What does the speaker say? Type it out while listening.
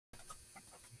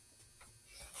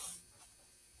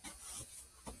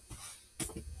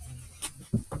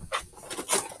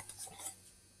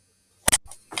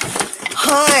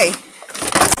Hi,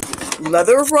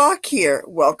 Leathur Rokk here.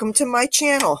 Welcome to my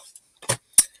channel.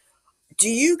 Do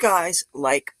you guys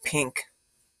like pink?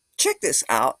 Check this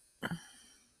out.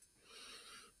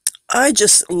 I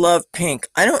just love pink.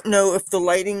 I don't know if the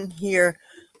lighting here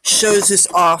shows this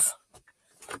off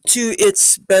to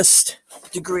its best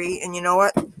degree. And you know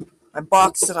what? My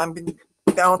box that I've been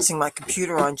balancing my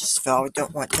computer on just fell. I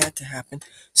don't want that to happen.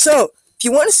 So, if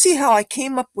you want to see how I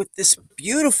came up with this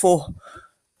beautiful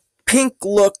pink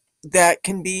look that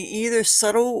can be either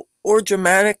subtle or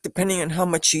dramatic depending on how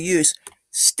much you use,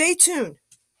 stay tuned.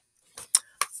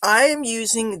 I am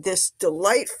using this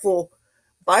delightful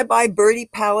Bye Bye Birdie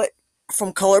palette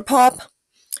from ColourPop,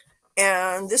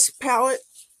 and this palette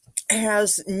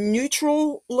has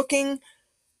neutral looking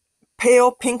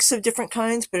pale pinks of different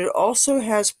kinds, but it also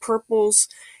has purples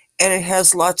and it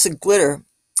has lots of glitter.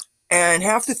 And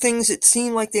half the things that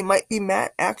seem like they might be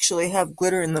matte actually have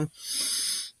glitter in them.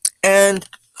 And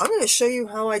I'm going to show you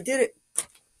how I did it.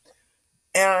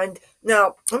 And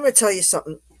now I'm going to tell you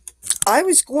something. I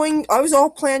was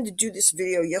all planned to do this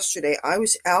video yesterday. I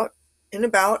was out and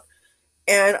about,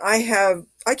 and I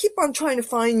keep on trying to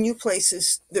find new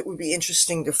places that would be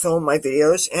interesting to film my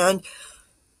videos. And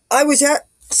I was at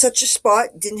such a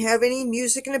spot, didn't have any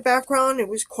music in the background, it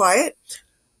was quiet,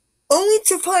 only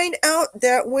to find out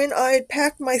that when I had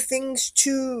packed my things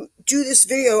to do this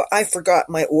video, I forgot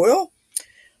my oil,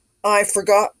 I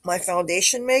forgot my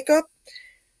foundation makeup,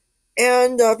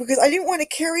 and because I didn't want to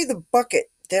carry the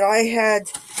bucket that I had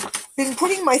been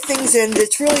putting my things in,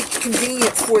 that's really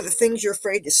convenient for the things you're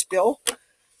afraid to spill.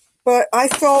 But I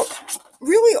felt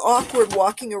really awkward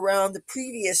walking around. The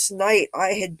previous night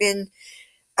I had been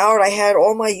out, I had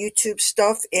all my YouTube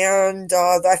stuff, and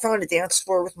I found a dance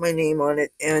floor with my name on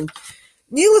it, and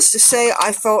needless to say,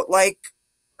 I felt like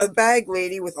a bag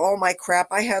lady with all my crap.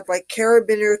 I had like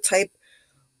carabiner type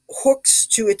hooks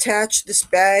to attach this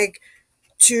bag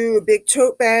to a big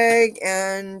tote bag,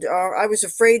 and I was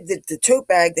afraid that the tote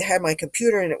bag that had my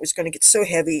computer in it was going to get so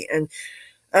heavy, and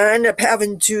I ended up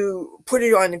having to put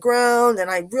it on the ground, and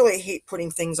I really hate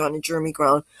putting things on the germy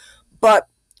ground. But,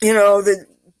 you know,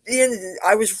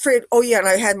 I was afraid, oh yeah, and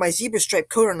I had my zebra stripe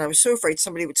coat on, and I was so afraid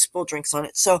somebody would spill drinks on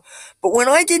it. So, but when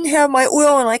I didn't have my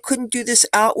oil and I couldn't do this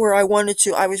out where I wanted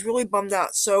to, I was really bummed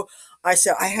out. So I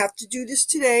said, I have to do this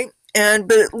today,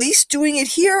 but at least doing it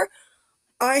here,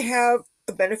 I have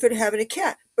a benefit of having a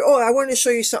cat. But I wanted to show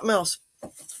you something else.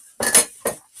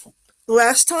 The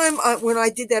last time when I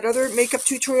did that other makeup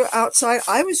tutorial outside,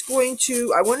 I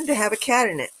wanted to have a cat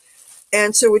in it.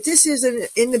 And so what this is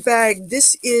in the bag,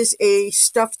 this is a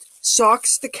stuffed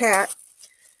Socks the cat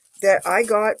that I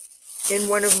got in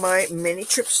one of my many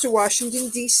trips to Washington,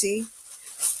 D.C.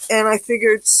 And I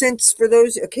figured, since for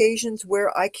those occasions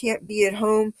where I can't be at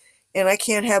home and I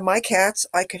can't have my cats,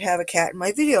 I could have a cat in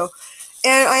my video.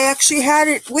 And I actually had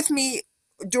it with me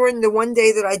during the one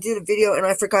day that I did a video, and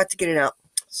I forgot to get it out.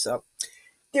 So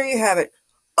there you have it.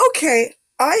 Okay,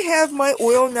 I have my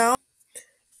oil now.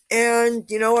 And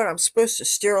you know what? I'm supposed to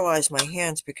sterilize my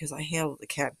hands because I handled the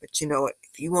cat. But you know what?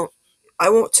 I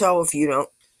won't tell if you don't.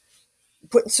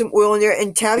 Putting some oil in there.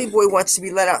 And Tabby Boy wants to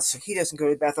be let out so he doesn't go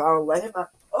to the bathroom. I'll let him out.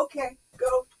 Okay,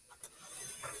 go.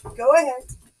 Go ahead.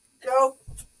 Go.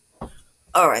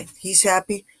 Alright, he's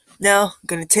happy. Now, I'm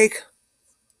going to take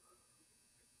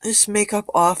this makeup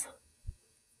off.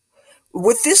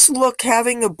 With this look,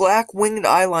 having a black winged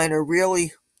eyeliner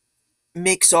really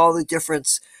makes all the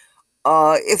difference.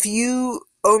 If you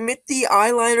omit the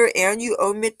eyeliner and you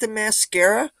omit the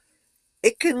mascara,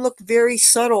 it can look very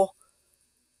subtle.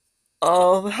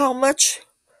 How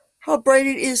bright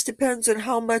it is depends on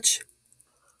how much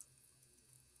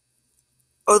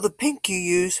of the pink you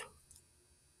use.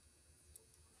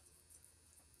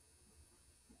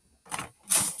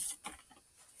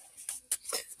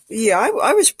 Yeah,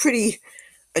 I was pretty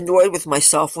annoyed with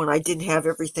myself when I didn't have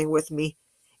everything with me.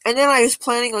 And then I was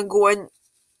planning on going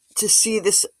to see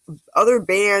this other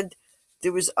band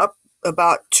that was up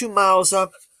about 2 miles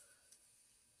up.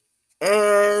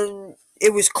 And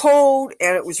it was cold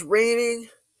and it was raining.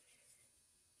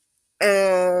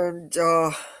 And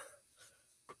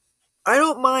I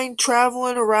don't mind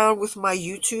traveling around with my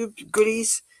YouTube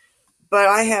goodies, but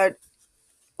I had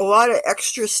a lot of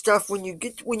extra stuff when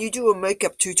you do a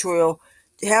makeup tutorial.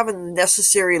 Having the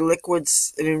necessary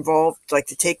liquids involved, like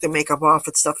to take the makeup off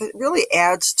and stuff, it really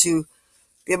adds to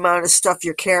the amount of stuff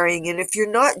you're carrying. And if you're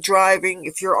not driving,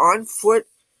 if you're on foot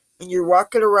and you're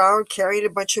walking around carrying a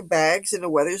bunch of bags and the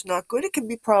weather's not good, it can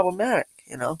be problematic,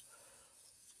 you know.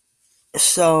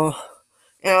 So,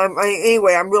 and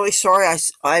anyway, I'm really sorry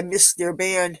I missed their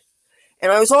band.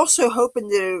 And I was also hoping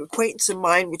that an acquaintance of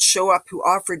mine would show up who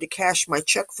offered to cash my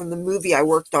check from the movie I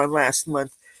worked on last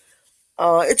month.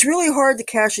 It's really hard to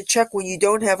cash a check when you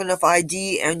don't have enough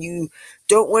ID and you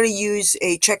don't want to use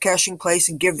a check cashing place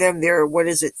and give them their, what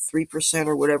is it, 3%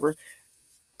 or whatever.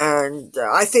 And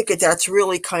I think that's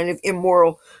really kind of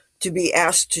immoral to be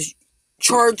asked to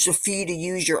charge a fee to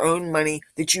use your own money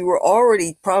that you were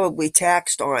already probably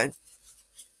taxed on.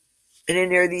 And then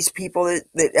there are these people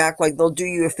that act like they'll do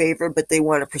you a favor, but they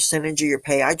want a percentage of your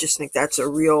pay. I just think that's a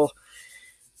real,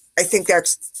 I think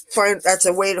that's fine. That's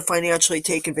a way to financially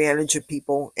take advantage of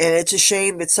people. And it's a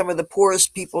shame that some of the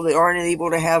poorest people that aren't able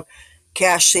to have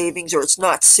cash savings, or it's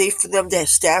not safe for them to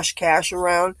stash cash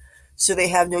around, so they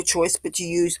have no choice but to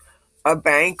use a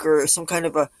bank or some kind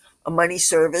of a money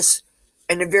service.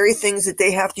 And the very things that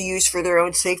they have to use for their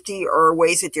own safety are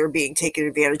ways that they're being taken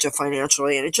advantage of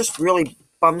financially. And it just really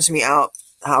bums me out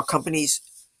how companies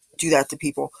do that to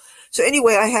people. So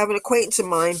anyway, I have an acquaintance of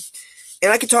mine,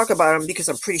 and I can talk about him because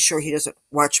I'm pretty sure he doesn't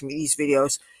watch me these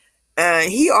videos.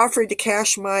 He offered to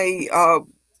cash my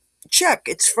check.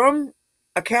 It's from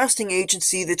a casting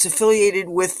agency that's affiliated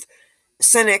with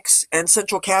Cenex and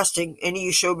Central Casting. Any of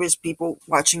you showbiz people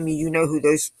watching me, you know who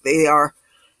they are.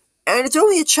 And it's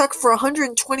only a check for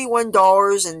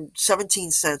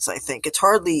 $121.17, I think. It's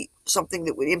hardly something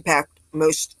that would impact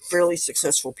most fairly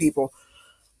successful people.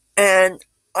 And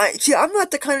I'm not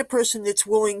the kind of person that's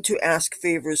willing to ask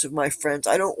favors of my friends.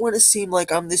 I don't want to seem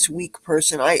like I'm this weak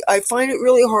person. I find it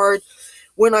really hard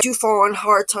when I do fall on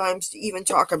hard times to even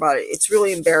talk about it. It's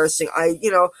really embarrassing.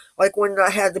 Like when I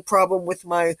had the problem with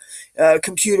my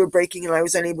computer breaking and I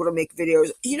was unable to make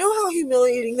videos. You know how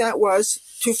humiliating that was?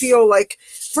 To feel like,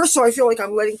 first of all, I feel like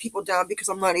I'm letting people down because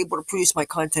I'm not able to produce my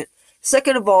content.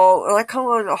 Second of all, when I come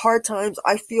on hard times,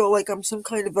 I feel like I'm some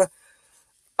kind of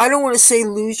I don't want to say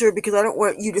loser because I don't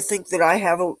want you to think that I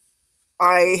have a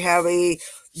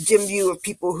dim view of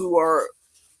people who are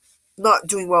not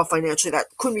doing well financially. That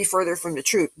couldn't be further from the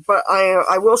truth. But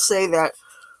I will say that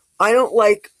I don't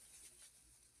like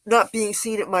not being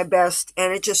seen at my best,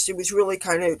 and it was really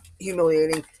kind of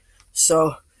humiliating.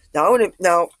 So now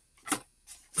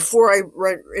before I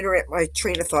interrupt my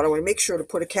train of thought, I want to make sure to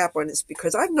put a cap on this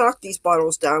because I've knocked these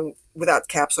bottles down without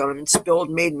caps on them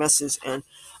and made messes, and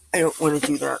I don't want to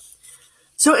do that.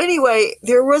 So anyway,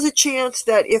 there was a chance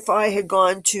that if I had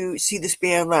gone to see this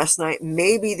band last night,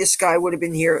 maybe this guy would have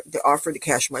been here to offer to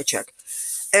cash my check.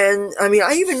 And I mean,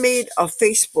 I even made a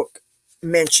Facebook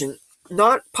mention,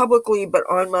 not publicly, but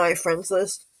on my friends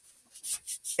list.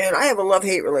 And I have a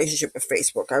love-hate relationship with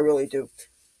Facebook. I really do.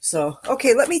 So,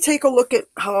 okay, let me take a look at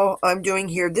how I'm doing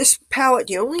here. This palette,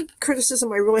 the only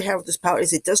criticism I really have with this palette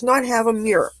is it does not have a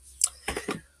mirror.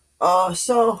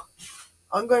 So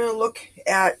I'm going to look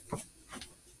at...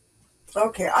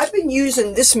 Okay, I've been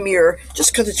using this mirror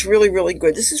just because it's really, really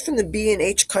good. This is from the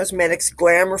B&H Cosmetics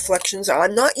Glam Reflections.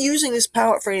 I'm not using this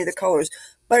palette for any of the colors,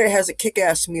 but it has a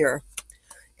kick-ass mirror.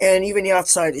 And even the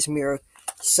outside is mirrored.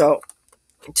 So,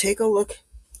 take a look.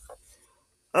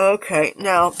 Okay,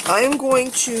 now I am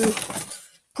going to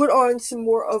put on some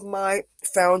more of my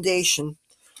foundation.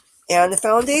 And the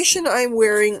foundation I'm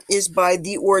wearing is by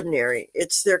The Ordinary.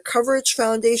 It's their coverage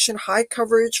foundation, high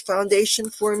coverage foundation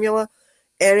formula.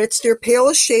 And it's their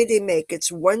palest shade they make.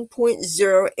 It's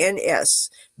 1.0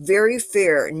 NS. Very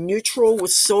fair, neutral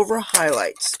with silver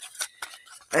highlights.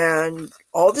 And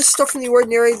all this stuff from The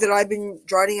Ordinary that I've been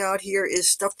jotting out here is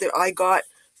stuff that I got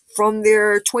from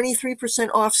their 23%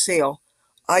 off sale.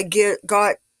 I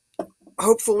got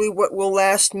hopefully what will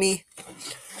last me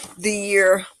the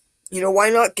year. You know,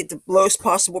 why not get the lowest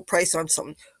possible price on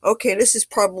something? Okay, this is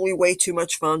probably way too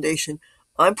much foundation.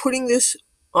 I'm putting this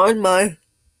on my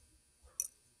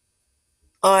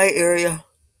eye area.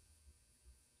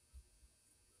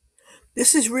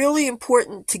 This is really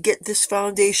important to get this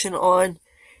foundation on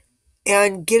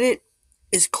and get it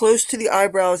as close to the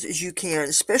eyebrows as you can,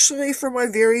 especially for my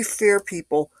very fair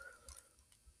people.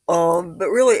 But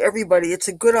really everybody, it's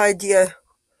a good idea,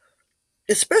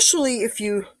 especially if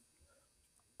you...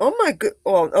 Oh my god.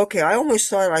 Oh, okay, I almost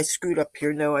thought I screwed up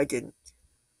here. No, I didn't.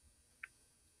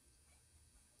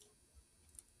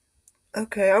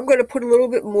 Okay, I'm going to put a little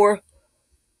bit more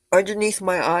underneath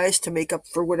my eyes to make up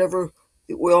for whatever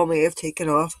the oil may have taken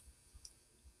off.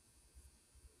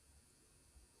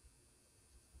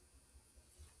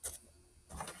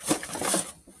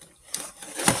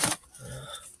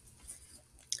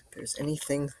 If there's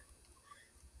anything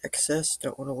excess,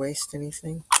 don't want to waste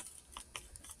anything.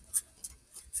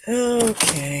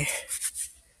 Okay.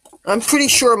 I'm pretty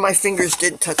sure my fingers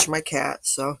didn't touch my cat,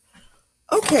 so.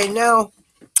 Okay, now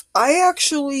I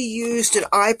actually used an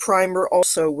eye primer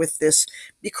also with this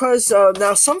because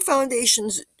now some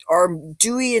foundations are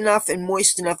dewy enough and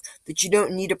moist enough that you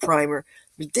don't need a primer.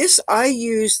 But this, I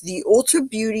used the Ulta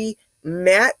Beauty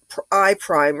matte eye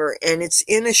primer, and it's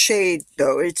in a shade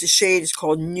though. It's a shade. It's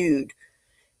called Nude.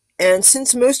 And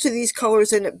since most of these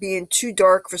colors end up being too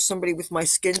dark for somebody with my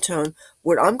skin tone,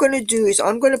 what I'm going to do is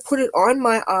I'm going to put it on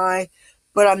my eye,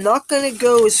 but I'm not going to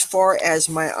go as far as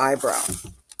my eyebrow.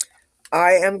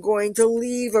 I am going to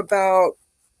leave about,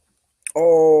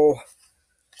 a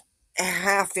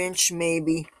half inch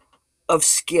maybe of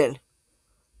skin.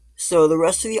 So the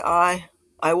rest of the eye,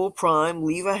 I will prime,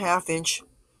 leave a half inch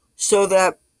so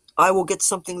that I will get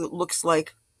something that looks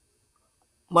like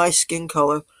my skin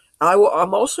color.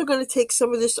 I'm also going to take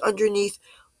some of this underneath.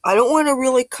 I don't want to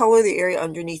really color the area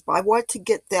underneath, but I want to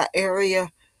get that area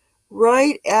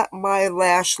right at my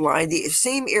lash line, the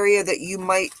same area that you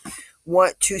might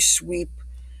want to sweep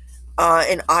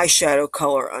an eyeshadow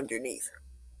color underneath.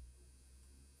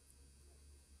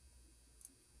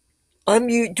 I'm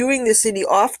doing this in the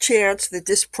off chance that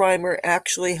this primer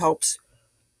actually helps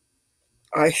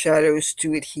eyeshadows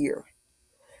to adhere.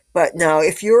 But now,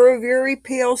 if you're a very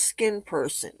pale skin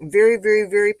person, very, very,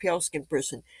 very pale skin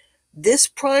person, this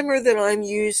primer that I'm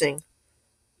using,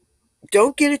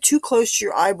 don't get it too close to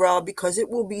your eyebrow because it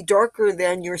will be darker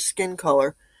than your skin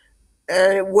color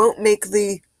and it won't make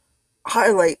the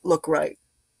highlight look right.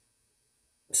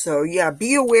 So yeah,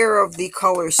 be aware of the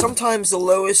colors. Sometimes the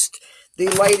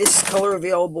lightest color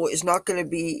available is not going to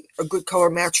be a good color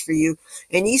match for you.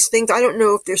 And these things, I don't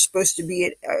know if they're supposed to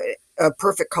be a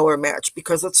perfect color match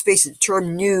because let's face it, the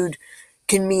term nude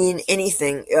can mean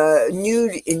anything.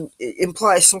 Nude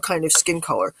implies some kind of skin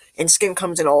color, and skin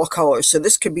comes in all colors. So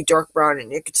this could be dark brown,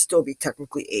 and it could still be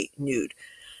technically a nude.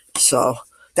 So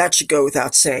that should go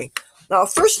without saying. Now,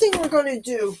 first thing we're going to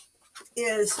do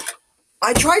is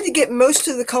I tried to get most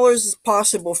of the colors as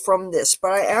possible from this,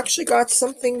 but I actually got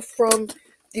something from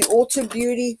the Ulta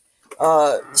Beauty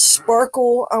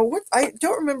Sparkle. What I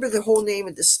don't remember the whole name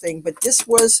of this thing, but this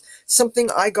was something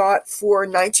I got for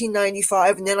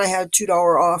 $19.95, and then I had $2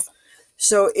 off.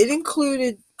 So it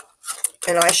included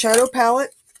an eyeshadow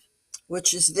palette,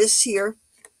 which is this here,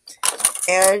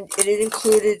 and it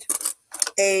included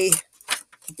a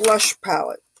blush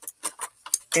palette,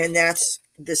 and that's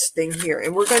this thing here.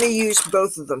 And we're going to use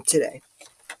both of them today.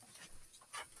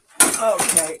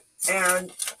 Okay,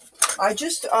 and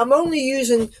I'm only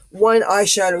using one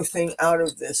eyeshadow thing out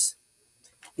of this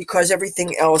because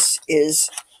everything else is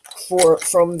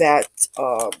from that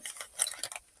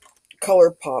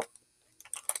Color Pop.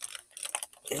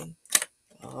 Okay.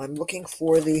 I'm looking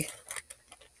for the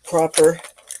proper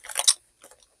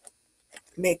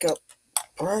makeup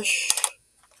brush.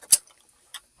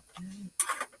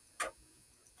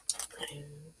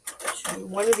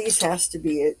 One of these has to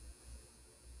be it.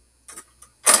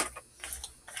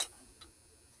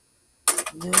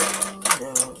 No.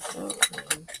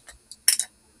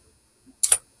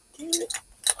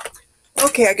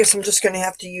 Okay, I guess I'm just going to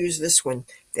have to use this one.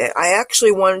 I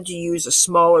actually wanted to use a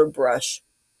smaller brush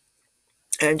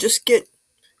and just get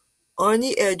on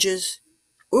the edges.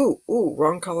 Ooh,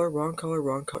 wrong color.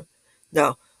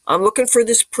 Now, I'm looking for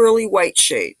this pearly white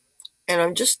shade, and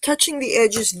I'm just touching the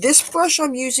edges. This brush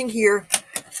I'm using here,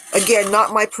 again,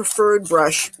 not my preferred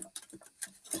brush,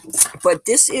 but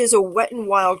this is a Wet n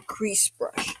Wild crease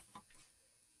brush.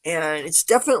 And it's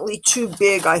definitely too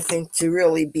big, I think, to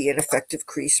really be an effective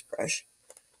crease brush.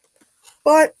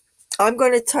 But I'm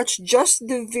going to touch just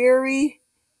the very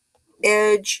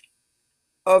edge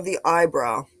of the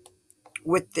eyebrow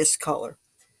with this color.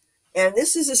 And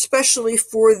this is especially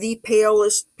for the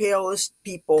palest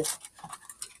people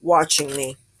watching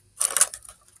me.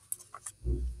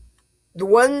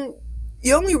 The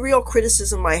only real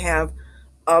criticism I have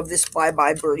of this Bye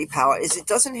Bye Birdie palette is it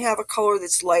doesn't have a color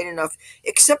that's light enough,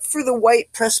 except for the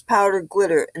white pressed powder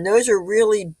glitter. And those are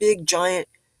really big, giant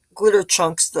glitter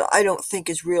chunks that I don't think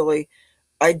is really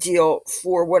ideal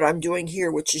for what I'm doing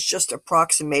here, which is just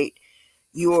approximate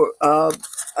your a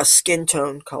skin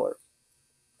tone color.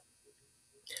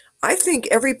 I think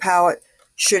every palette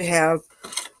should have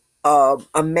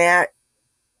a matte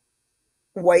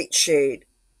white shade,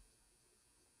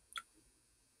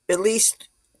 at least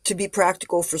to be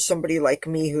practical for somebody like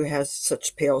me who has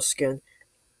such pale skin.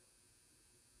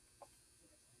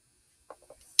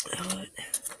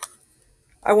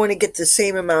 I want to get the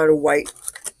same amount of white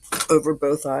over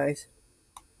both eyes.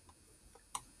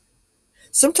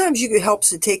 Sometimes it helps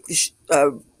to take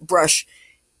the brush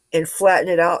and flatten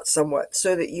it out somewhat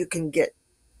so that you can get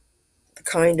the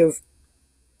kind of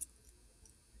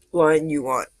line you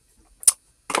want.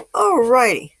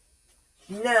 Alrighty.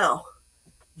 Now,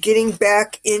 getting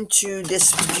back into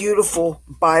this beautiful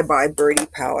Bye Bye Birdie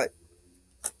palette,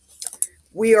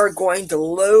 we are going to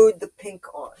load the pink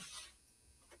on.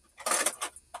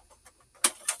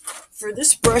 For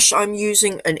this brush, I'm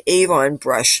using an Avon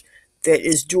brush that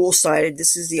is dual-sided.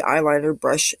 This is the eyeliner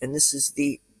brush, and this is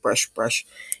the brush.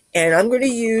 And I'm going to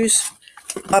use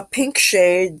a pink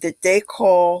shade that they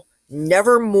call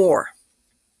Nevermore.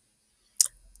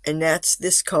 And that's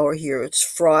this color here. It's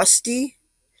frosty.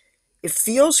 It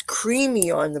feels creamy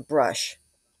on the brush.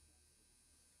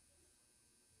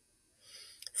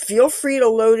 Feel free to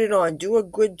load it on. Do a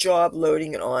good job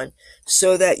loading it on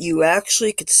so that you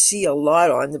actually could see a lot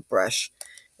on the brush.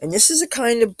 And this is a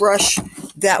kind of brush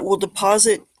that will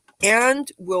deposit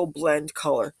and will blend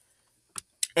color.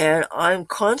 And I'm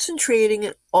concentrating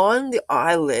it on the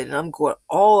eyelid, and I'm going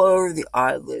all over the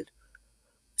eyelid,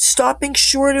 stopping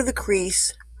short of the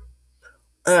crease,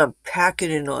 and I'm packing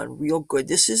it on real good.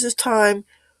 This is a time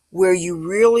where you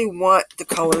really want the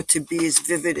color to be as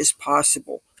vivid as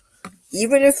possible.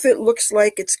 Even if it looks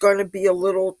like it's going to be a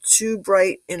little too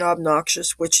bright and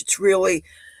obnoxious, which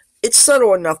it's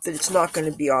subtle enough that it's not going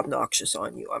to be obnoxious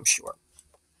on you, I'm sure.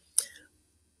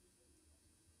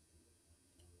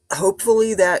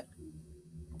 Hopefully that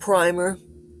primer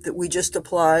that we just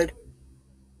applied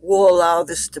will allow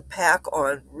this to pack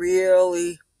on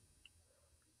really.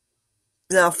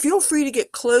 Now feel free to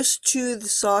get close to the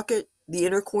socket, the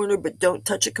inner corner, but don't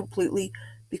touch it completely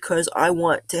because I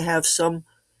want to have some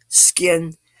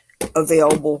skin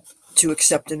available to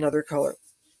accept another color.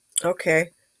 Okay,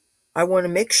 I want to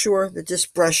make sure that this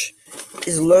brush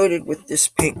is loaded with this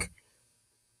pink.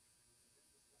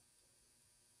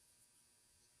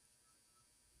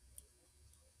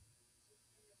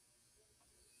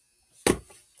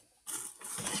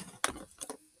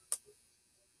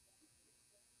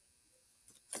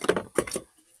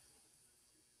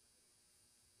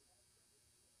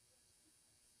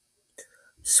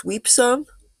 Sweep some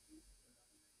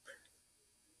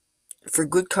for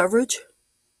good coverage.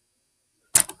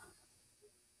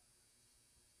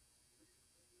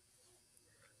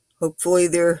 Hopefully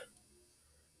they're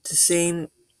the same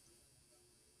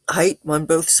height on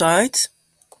both sides.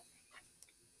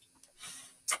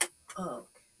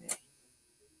 Okay.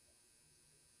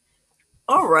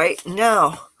 All right,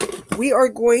 now we are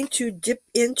going to dip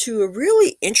into a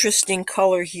really interesting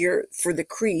color here for the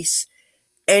crease,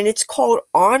 and it's called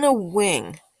On a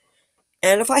Wing.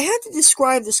 And if I had to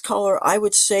describe this color, I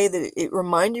would say that it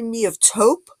reminded me of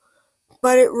taupe,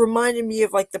 but it reminded me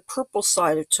of like the purple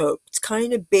side of taupe. It's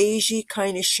kind of beigey,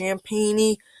 kind of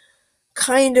champagne-y,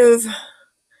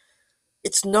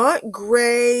 it's not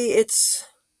gray, it's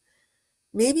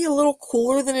maybe a little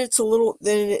cooler than it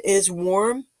is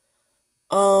warm.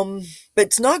 But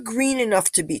it's not green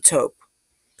enough to be taupe.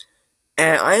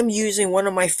 And I'm using one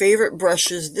of my favorite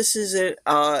brushes. This is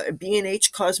a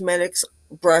B&H Cosmetics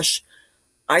brush.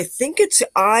 I think it's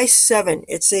I7.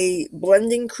 It's a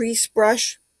blending crease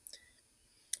brush.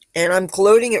 And I'm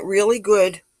loading it really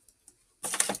good.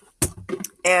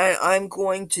 And I'm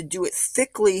going to do it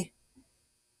thickly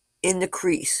in the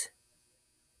crease.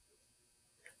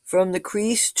 From the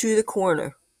crease to the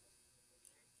corner.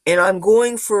 And I'm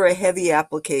going for a heavy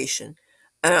application.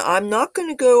 And I'm not going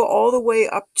to go all the way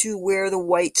up to where the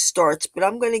white starts, but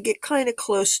I'm going to get kind of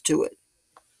close to it.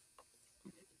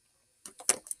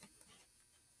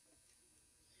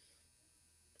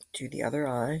 To the other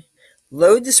eye.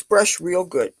 Load this brush real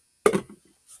good.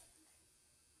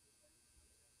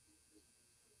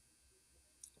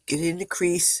 Get in the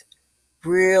crease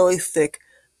really thick.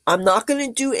 I'm not going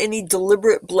to do any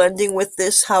deliberate blending with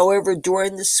this. However,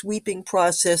 during the sweeping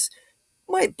process,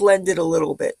 might blend it a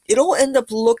little bit. It'll end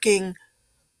up looking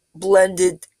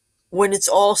blended when it's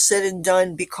all said and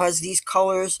done because these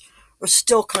colors are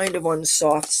still kind of on the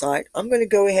soft side. I'm going to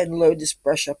go ahead and load this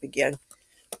brush up again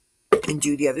and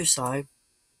do the other side.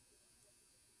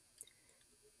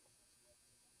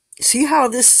 See how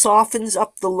this softens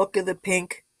up the look of the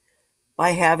pink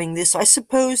by having this? I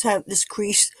suppose this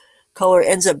crease color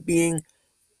ends up being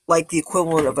like the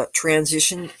equivalent of a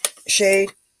transition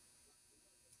shade.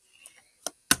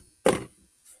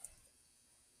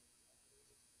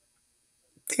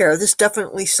 There, this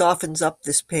definitely softens up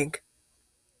this pink.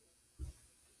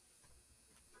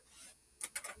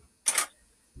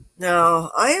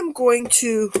 Now, I am going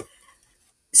to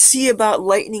see about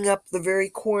lightening up the very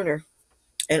corner.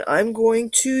 And I'm going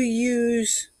to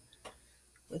use,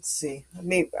 let's see,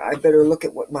 I better look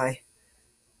at what my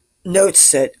notes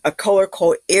said, a color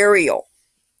called Ariel.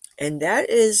 And that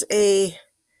is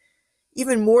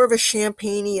even more of a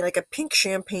champagne-y, like a pink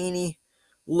champagne-y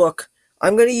look.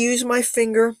 I'm going to use my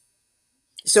finger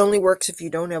This only works if you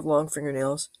don't have long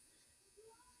fingernails.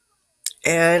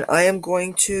 And I am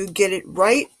going to get it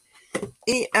right in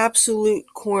the absolute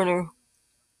corner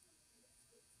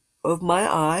of my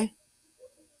eye.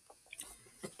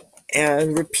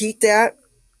 And repeat that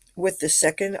with the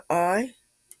second eye.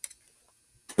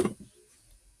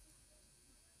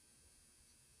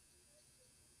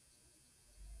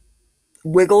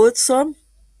 Wiggle it some.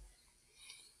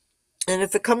 And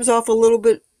if it comes off a little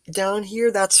bit down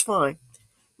here, that's fine.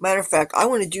 Matter of fact, I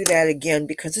want to do that again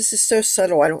because this is so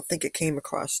subtle, I don't think it came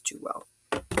across too well.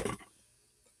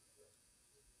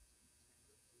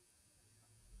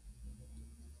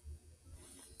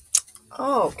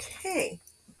 Okay.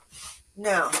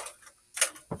 Now,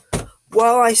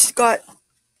 while I got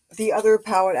the other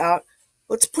palette out,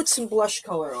 let's put some blush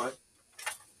color on.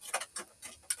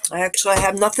 I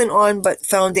have nothing on but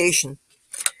foundation.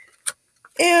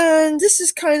 And this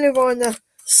is kind of on the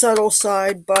subtle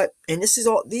side, and this is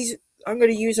all, I'm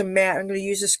going to use a matte, I'm going to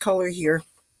use this color here.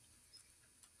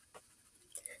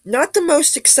 Not the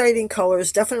most exciting color,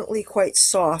 it's definitely quite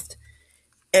soft.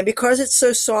 And because it's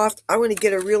so soft, I want to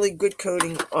get a really good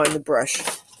coating on the brush.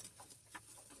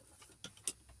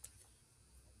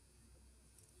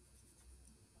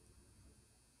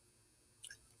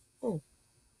 Oh.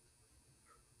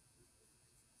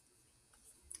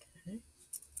 Okay.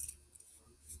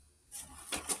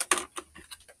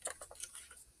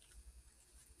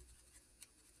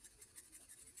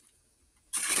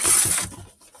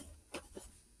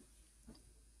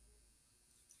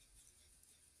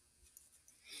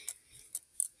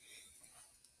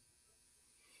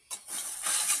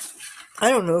 I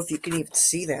don't know if you can even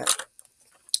see that.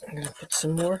 I'm going to put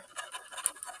some more.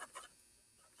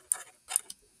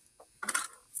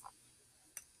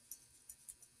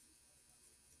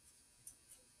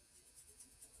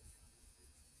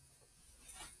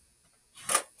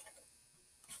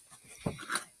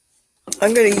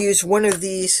 I'm going to use one of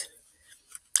these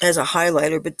as a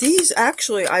highlighter, but these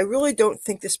actually, I really don't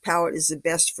think this palette is the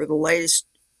best for the lightest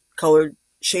colored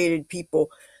shaded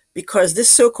people, because this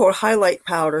so-called highlight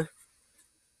powder,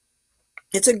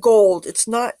 it's a gold,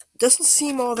 doesn't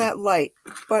seem all that light,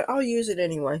 but I'll use it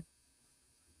anyway.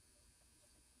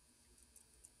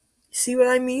 See what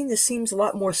I mean? This seems a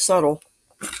lot more subtle.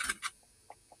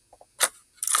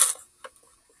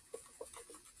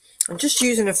 I'm just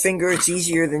using a finger, it's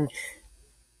easier than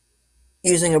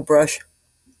using a brush.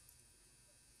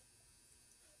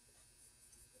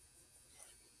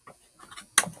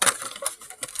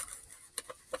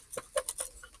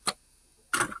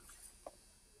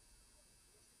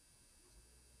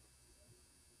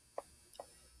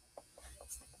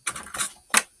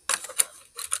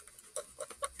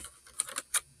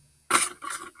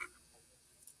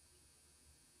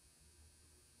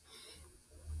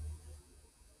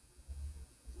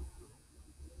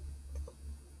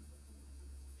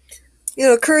 You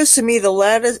know, it occurs to me the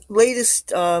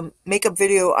latest makeup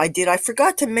video I did, I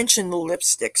forgot to mention the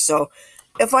lipstick. So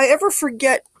if I ever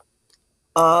forget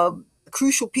a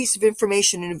crucial piece of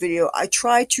information in a video, I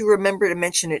try to remember to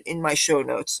mention it in my show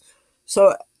notes.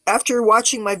 So after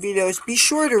watching my videos, be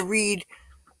sure to read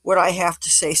what I have to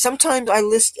say. Sometimes I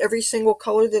list every single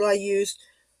color that I use.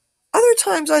 Other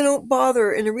times I don't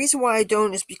bother, and the reason why I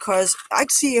don't is because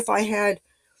I'd see if I had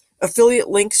affiliate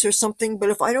links or something,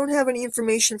 but if I don't have any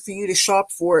information for you to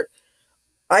shop for it,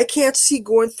 I can't see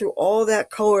going through all that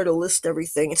color to list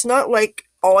everything. It's not like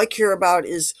all I care about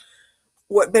is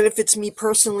what benefits me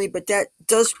personally, but that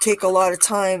does take a lot of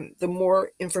time the more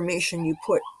information you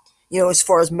put, as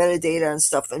far as metadata and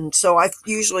stuff. And so I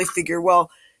usually figure,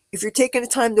 well, if you're taking the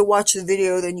time to watch the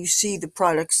video, then you see the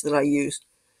products that I use.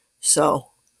 So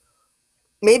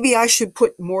maybe I should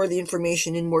put more of the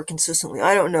information in more consistently.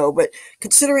 I don't know, but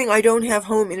considering I don't have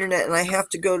home internet and I have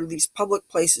to go to these public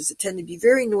places that tend to be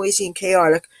very noisy and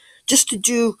chaotic just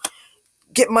to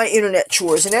get my internet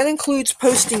chores, and that includes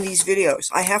posting these videos.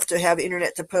 I have to have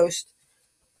internet to post.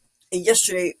 And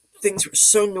yesterday things were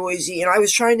so noisy, and I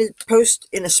was trying to post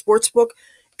in a sports book,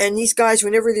 and these guys,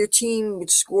 whenever their team would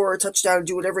score a touchdown or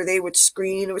do whatever, they would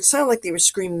scream. It would sound like they were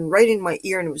screaming right in my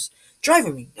ear, and it was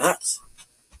driving me nuts.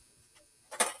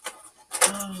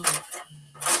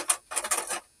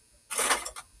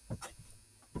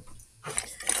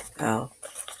 Oh.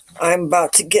 I'm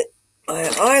about to get my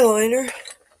eyeliner.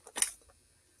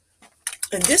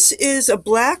 And this is a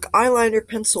black eyeliner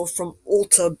pencil from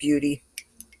Ulta Beauty.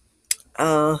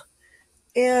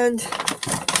 And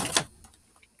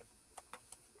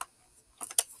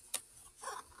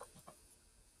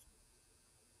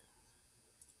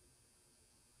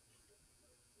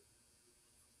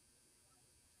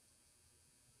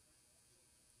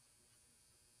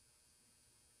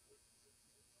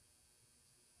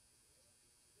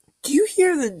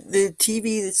hear the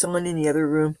TV that's on in the other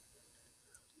room?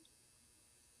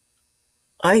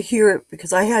 I hear it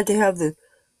because I had to have the...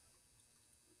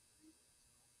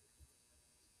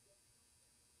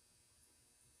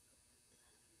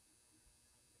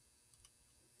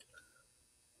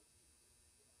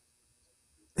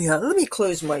 Yeah, let me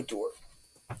close my door.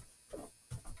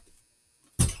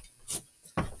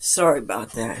 Sorry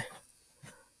about that.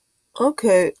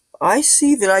 Okay, I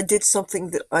see that I did something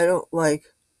that I don't like.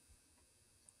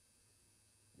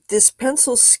 This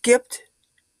pencil skipped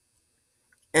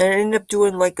and I ended up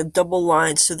doing like a double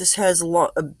line, so this has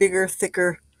a bigger,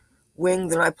 thicker wing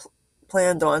than I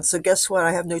planned on. So guess what?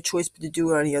 I have no choice but to do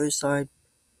it on the other side.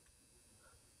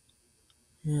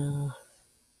 Yeah.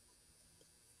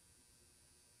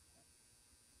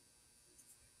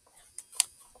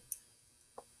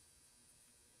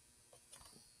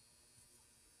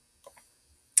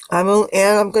 I'm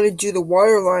going to do the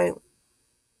water line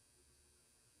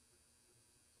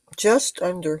just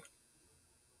under.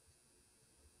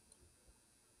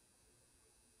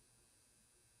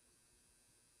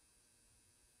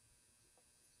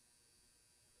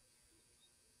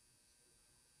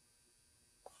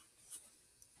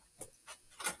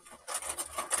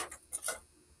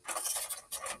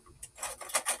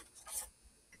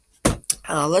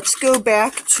 Let's go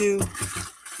back to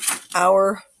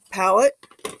our palette,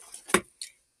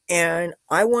 and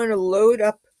I want to load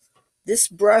up this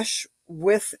brush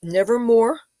with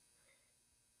Nevermore,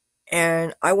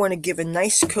 and I want to give a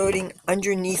nice coating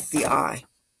underneath the eye.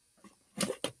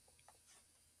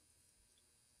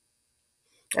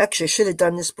 Actually, I should have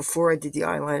done this before I did the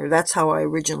eyeliner. That's how I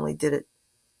originally did it.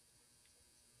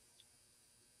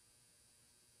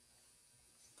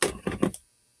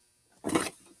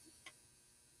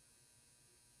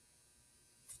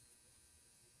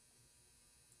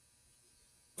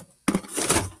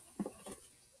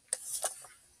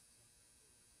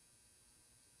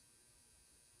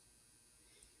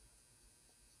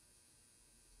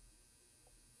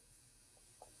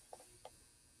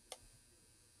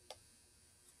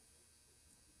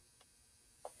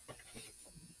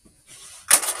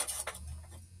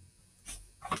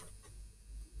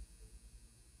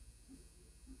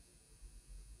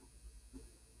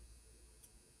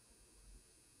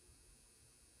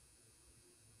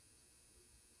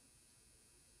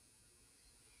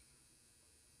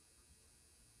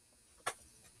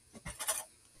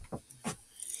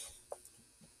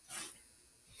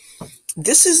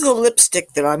 This is the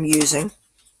lipstick that I'm using.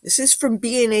 This is from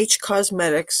B&H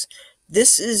Cosmetics.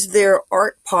 This is their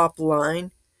Art Pop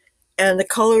line, and the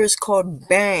color is called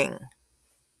Bang.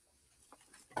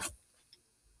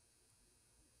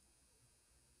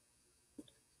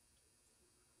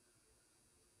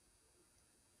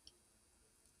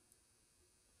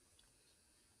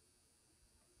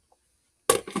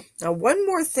 Now, one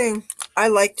more thing I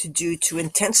like to do to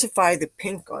intensify the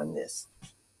pink on this.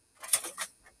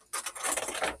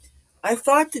 I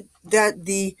thought that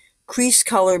the crease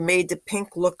color made the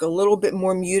pink look a little bit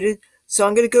more muted, so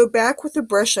I'm going to go back with the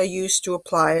brush I used to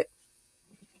apply it.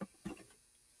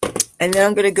 And then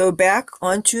I'm going to go back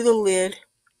onto the lid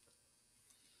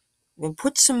and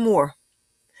put some more.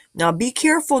 Now be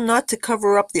careful not to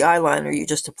cover up the eyeliner you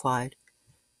just applied.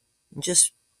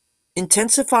 Just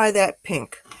intensify that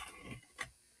pink.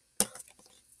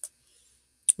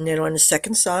 And then on the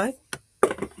second side.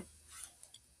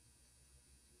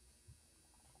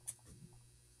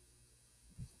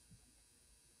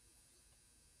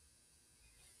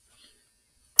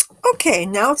 Okay,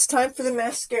 now it's time for the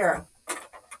mascara.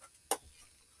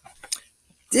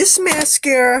 This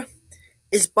mascara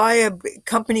is by a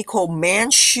company called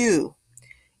Manchu,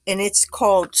 and it's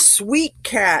called Sweet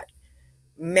Cat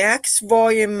Max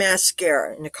Volume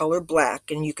Mascara in the color black.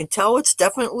 And you can tell it's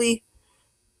definitely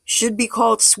should be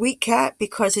called Sweet Cat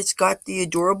because it's got the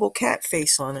adorable cat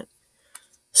face on it.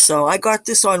 So I got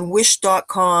this on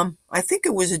wish.com. I think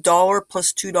it was $1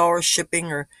 plus $2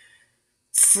 shipping, or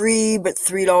free but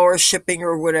 $3 shipping,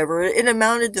 or whatever. It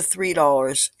amounted to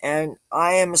 $3, and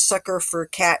I am a sucker for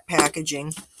cat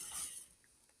packaging.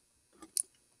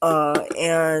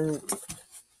 And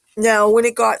now when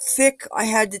it got thick, I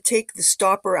had to take the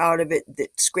stopper out of it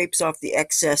that scrapes off the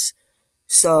excess.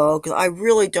 So, because I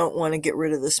really don't want to get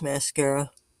rid of this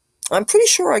mascara. I'm pretty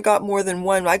sure I got more than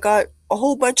one. I got a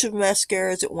whole bunch of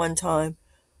mascaras at one time.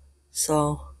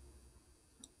 So,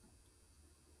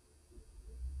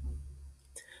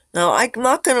 now I'm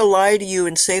not going to lie to you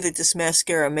and say that this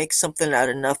mascara makes something out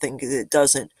of nothing, because it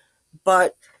doesn't.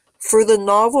 But for the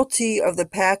novelty of the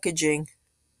packaging,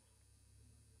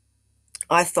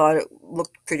 I thought it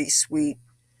looked pretty sweet.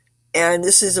 And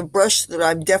this is a brush that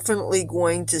I'm definitely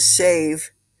going to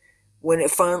save when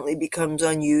it finally becomes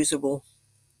unusable.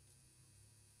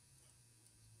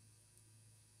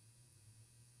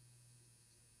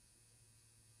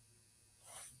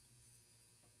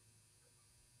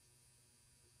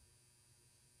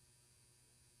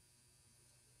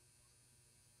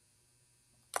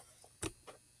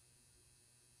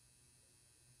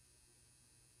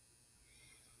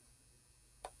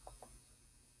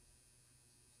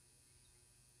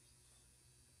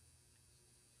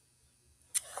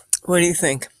 What do you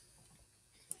think?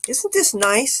 Isn't this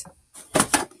nice?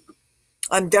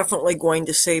 I'm definitely going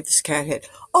to save this cat head.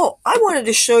 Oh, I wanted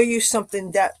to show you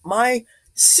something that my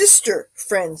sister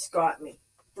friends got me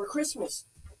for Christmas.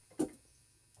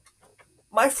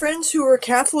 My friends who are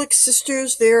Catholic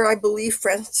sisters, they're, I believe,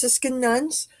 Franciscan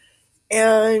nuns,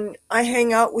 and I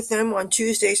hang out with them on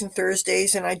Tuesdays and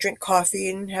Thursdays, and I drink coffee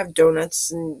and have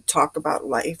donuts and talk about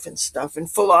life and stuff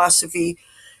and philosophy.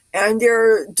 And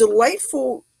they're a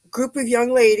delightful group of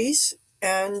young ladies.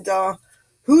 And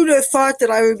who'd have thought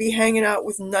that I would be hanging out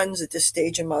with nuns at this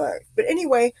stage in my life? But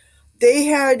anyway, they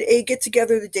had a get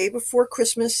together the day before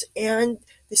Christmas, and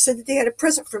they said that they had a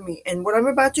present for me. And what I'm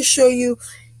about to show you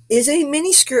is a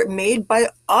mini skirt made by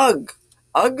UGG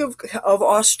of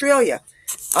Australia.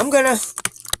 I'm going to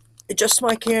adjust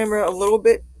my camera a little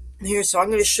bit here, so I'm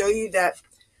going to show you that.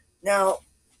 Now,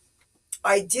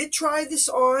 I did try this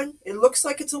on. It looks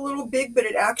like it's a little big, but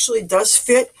it actually does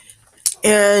fit.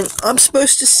 And I'm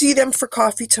supposed to see them for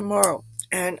coffee tomorrow.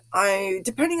 And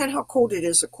depending on how cold it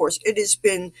is, of course, it has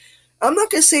been, I'm not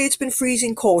going to say it's been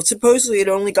freezing cold. Supposedly it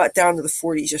only got down to the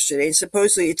 40s yesterday, and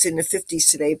supposedly it's in the 50s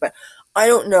today, but I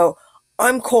don't know.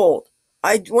 I'm cold.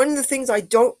 One of the things I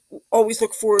don't always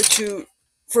look forward to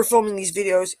for filming these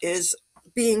videos is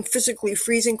being physically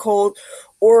freezing cold,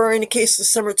 or in the case of the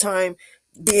summertime,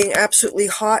 being absolutely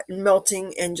hot and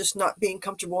melting and just not being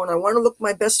comfortable. And I want to look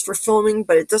my best for filming,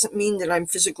 but it doesn't mean that I'm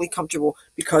physically comfortable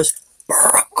because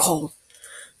I'm cold.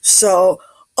 So,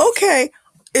 okay,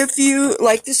 if you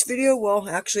like this video, well,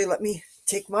 actually, let me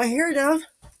take my hair down.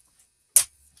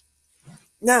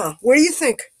 Now, what do you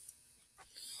think?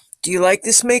 Do you like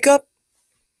this makeup?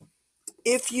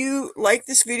 If you like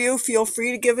this video, feel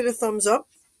free to give it a thumbs up.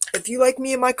 If you like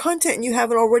me and my content and you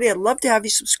haven't already, I'd love to have you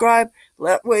subscribe.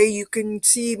 That way you can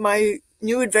see my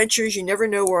new adventures. You never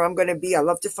know where I'm going to be. I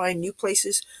love to find new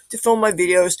places to film my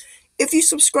videos. If you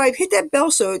subscribe, hit that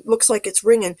bell so it looks like it's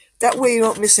ringing. That way you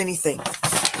don't miss anything.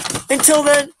 Until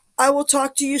then, I will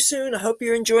talk to you soon. I hope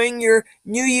you're enjoying your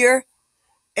new year,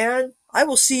 and I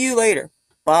will see you later.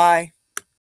 Bye.